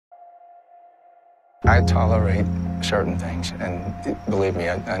I tolerate certain things, and believe me,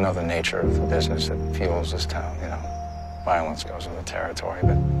 I know the nature of the business that fuels this town, you know. Violence goes with the territory,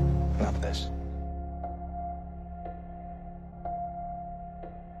 but not this.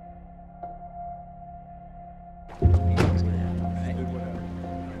 What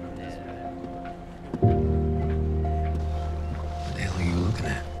the hell are you looking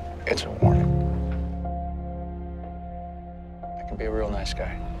at? It's a warning. I can be a real nice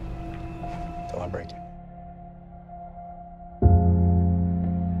guy till I break you.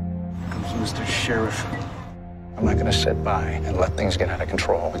 Comes Mr. Sheriff. I'm not gonna sit by and let things get out of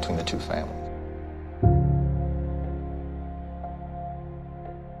control between the two families.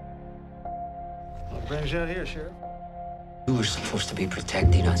 What brings you out here, Sheriff? You were supposed to be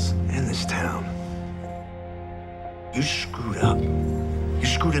protecting us. In this town. You screwed up. You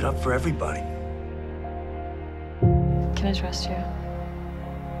screwed it up for everybody. Can I trust you?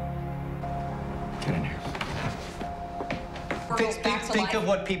 Get in here. Think of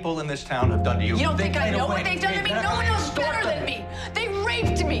what people in this town have done to you. You don't think I know what they've done to me? No one knows better than me. They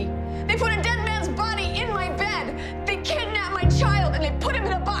raped me. They put a dead man's body in my bed. They kidnapped my child and they put him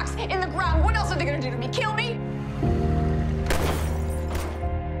in a box in the ground. What else are they gonna do to me? Kill me?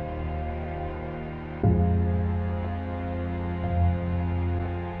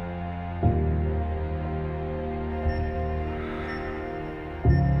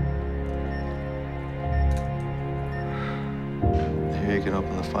 Here, you can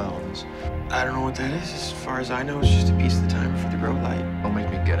open the file on this. I don't know what that is. As far as I know, it's just a piece of the timer for the grow light. Don't make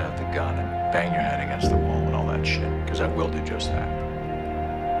me get out the gun and bang your head against the wall and all that shit, because I will do just that.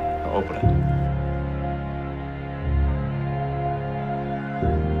 Now open it.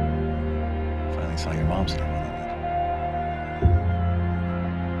 Finally saw your mom's name on it.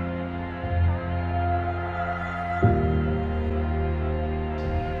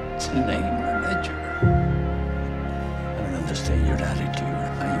 It's a name or ledger. I don't understand your attitude.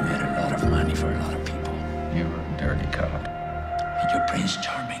 You made a lot of money for a lot of people. You were a dirty cop. And your Prince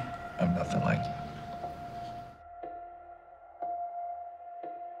Charming. I'm nothing like you.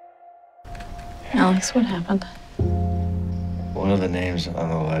 Alex, what happened? One of the names on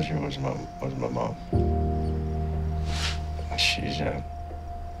the ledger was my mom. She's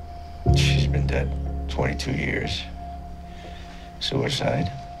been dead 22 years. Suicide.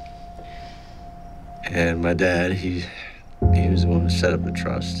 And my dad, he was the one who set up the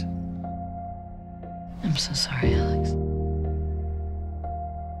trust. I'm so sorry, Alex.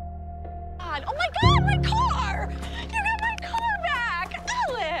 God, oh my God, my car! You got my car back!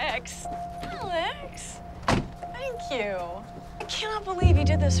 Alex! Alex! Thank you. I cannot believe you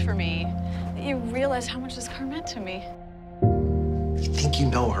did this for me. That you realized how much this car meant to me. You think you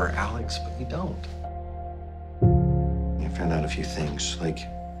know her, Alex, but you don't. I found out a few things, like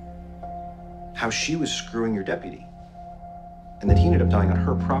how she was screwing your deputy, and that he ended up dying on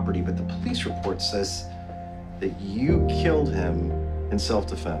her property, but the police report says that you killed him in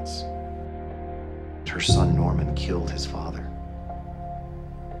self-defense. Her son, Norman, killed his father.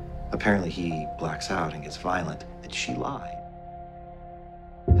 Apparently, he blacks out and gets violent, and she lied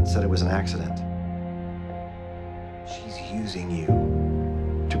and said it was an accident. She's using you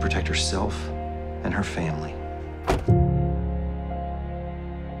to protect herself and her family.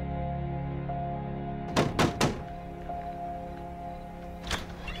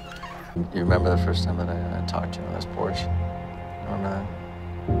 You remember the first time that I talked to you on this porch? Remember that?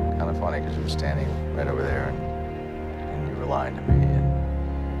 Kind of funny because you were standing right over there and you were lying to me. And...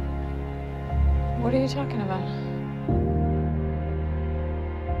 What are you talking about?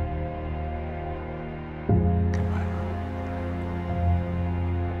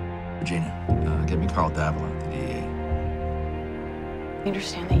 Regina, get me Carl Davila, the DA. I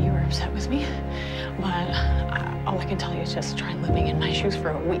understand that you were upset with me, but all I can tell you is just try living in my shoes for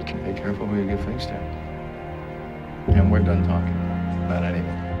a week. Be careful who you give things to. And we're done talking about anything.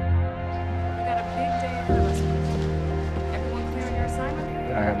 We got a big day ahead of us. Everyone clear on your assignment?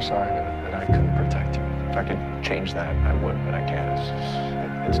 I'm sorry that I couldn't protect you. If I could change that, I would, but I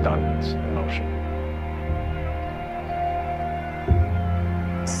can't. It's done. It's in motion.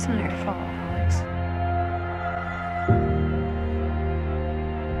 It's not your fault, Alex.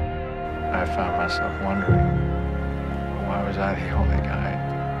 I found myself wondering, why was I the only guy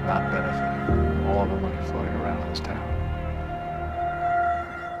not benefiting from all of the money floating around in this town?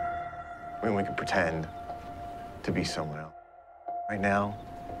 I mean, we could pretend to be someone else. Right now,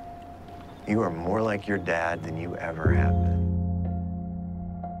 you are more like your dad than you ever have been.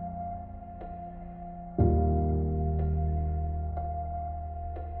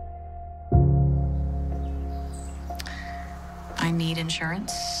 I need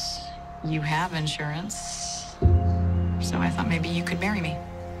insurance. You have insurance, so I thought maybe you could marry me.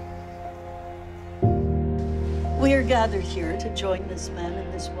 We are gathered here to join this man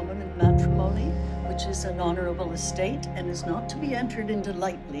and this woman in matrimony, which is an honorable estate and is not to be entered into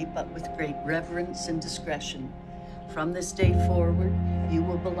lightly, but with great reverence and discretion. From this day forward, you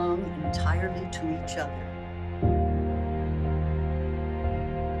will belong entirely to each other.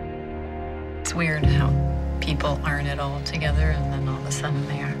 It's weird how people aren't it all together and then all of a sudden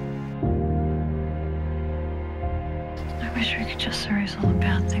they are. I wish we could just erase all the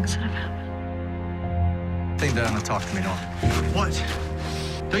bad things that have happened. Think down and talk to me, Norm. What?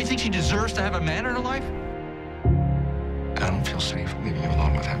 Don't you think she deserves to have a man in her life? I don't feel safe leaving you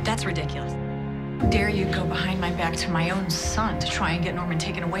alone with him. That's ridiculous. How dare you go behind my back to my own son to try and get Norman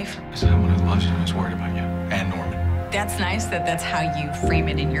taken away from me? Someone who loves you and is worried about you. And Norman. That's nice that that's how you frame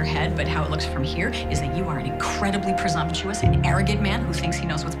it in your head, but how it looks from here is that you are an incredibly presumptuous and arrogant man who thinks he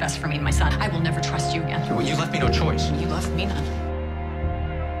knows what's best for me and my son. I will never trust you again. Well, you left me no choice. You left me none.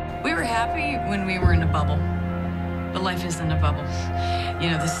 We were happy when we were in a bubble, but life isn't a bubble. You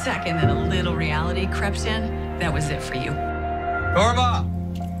know, the second that a little reality crept in, that was it for you. Norma!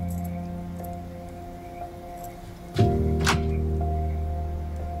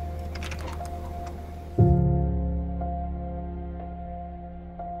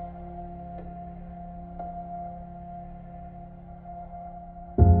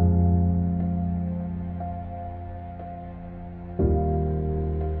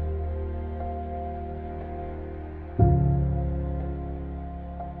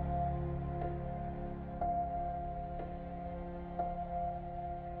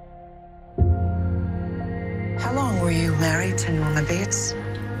 How long were you married to Norma Bates?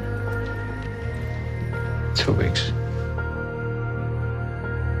 2 weeks.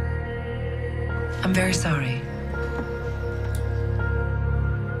 I'm very sorry.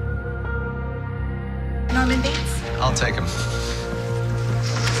 Norman Bates? I'll take him.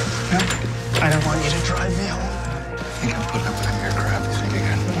 I don't want you to drive me home. I think I'll put up with any of your crap. You think you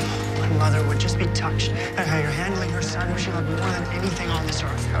can? My mother would just be touched at how you're handling her son, who she loved more than anything on this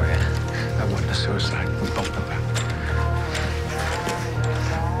earth. Oh, yeah. That wasn't a suicide. We both know that.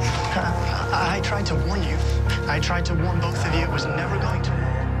 I tried to warn you. I tried to warn both of you it was never going to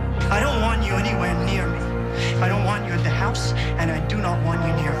work. I don't want you anywhere near me. I don't want you at the house, and I do not want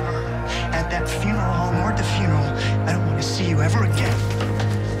you near her. At that funeral home or the funeral, I don't want to see you ever again.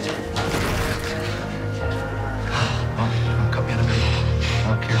 Well, don't cut me in the middle. I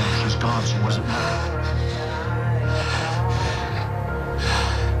don't care if she's gone, she wasn't mine.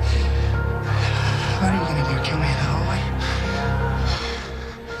 What are you gonna do, kill me in the hallway?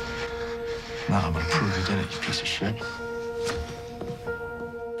 No, I'm gonna prove you did it, you piece of shit.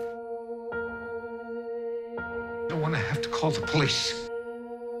 I don't want to have to call the police.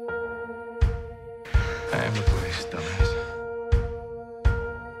 I am the police, dumbass.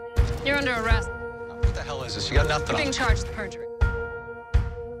 You're under arrest. What the hell is this? You got nothing You're on being charged with perjury.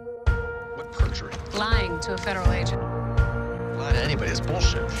 What perjury? Lying to a federal agent. Lie to anybody. It's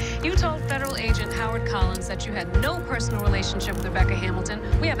bullshit. You told federal agent Howard Collins that you had no personal relationship with Rebecca Hamilton.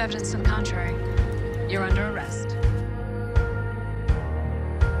 We have evidence to the contrary. You're under arrest.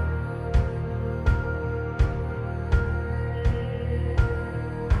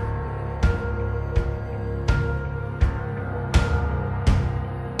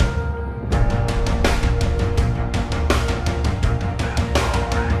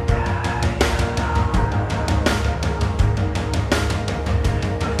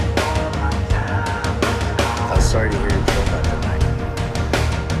 Sorry to hear you killed that tonight.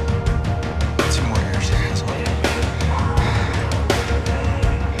 2 more years, that's all.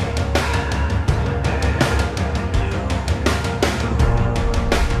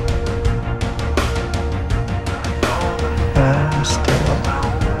 I'm still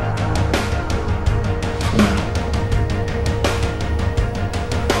alive. For now.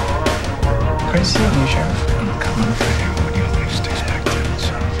 Great seeing you, Sheriff. I'm coming for you when you least expect it,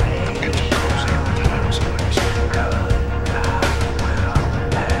 so don't get too cozy at the time, so let me see.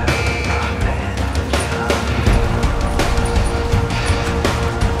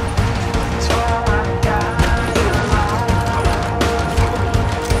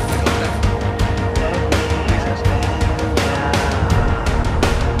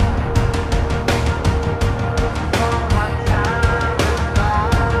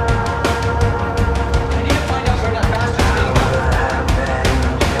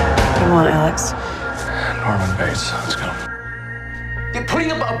 Come on, Alex. Norman Bates, let's go. Yeah,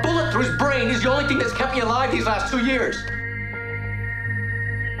 putting a bullet through his brain is the only thing that's kept me alive these last 2 years.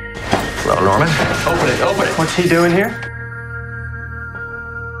 Hello, Norman. Open it, open it. What's he doing here?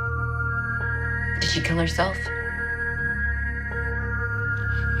 Did she kill herself?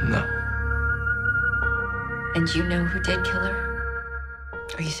 No. And you know who did kill her?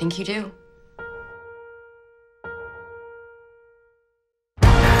 Or you think you do?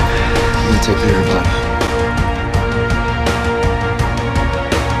 You take care of your body.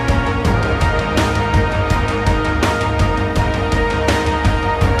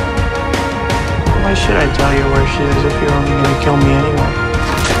 Why should I tell you where she is if you're only gonna kill me anyway?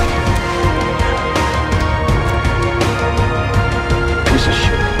 Piece of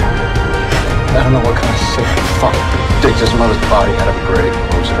shit. I don't know what kind of sick fuck digs his mother's body out of a grave and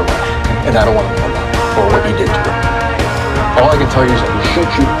moves it around. And I don't want to know about it or what he did to her. All I can tell you is I will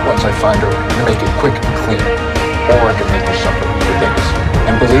shoot you once I find her and make it quick and clean. Or I can make her suffer for days.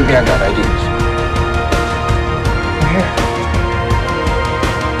 And believe me, I got ideas. I'm here.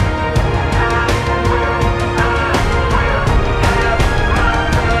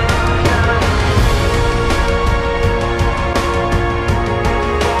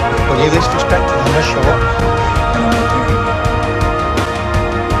 What do you least expect? I'm gonna show up. And I'm not here.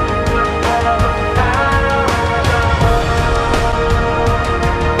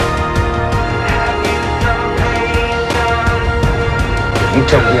 You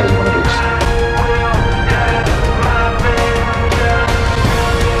tell me how you want to do this.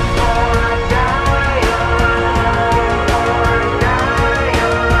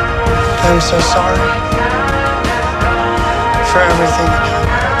 I'm so sorry for everything that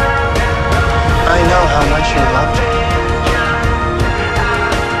happened. I know how much you loved me.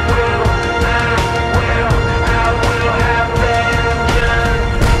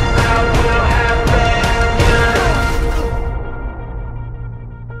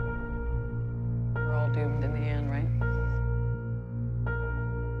 We're all doomed in the end, right?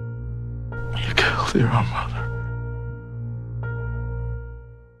 You killed your own mother.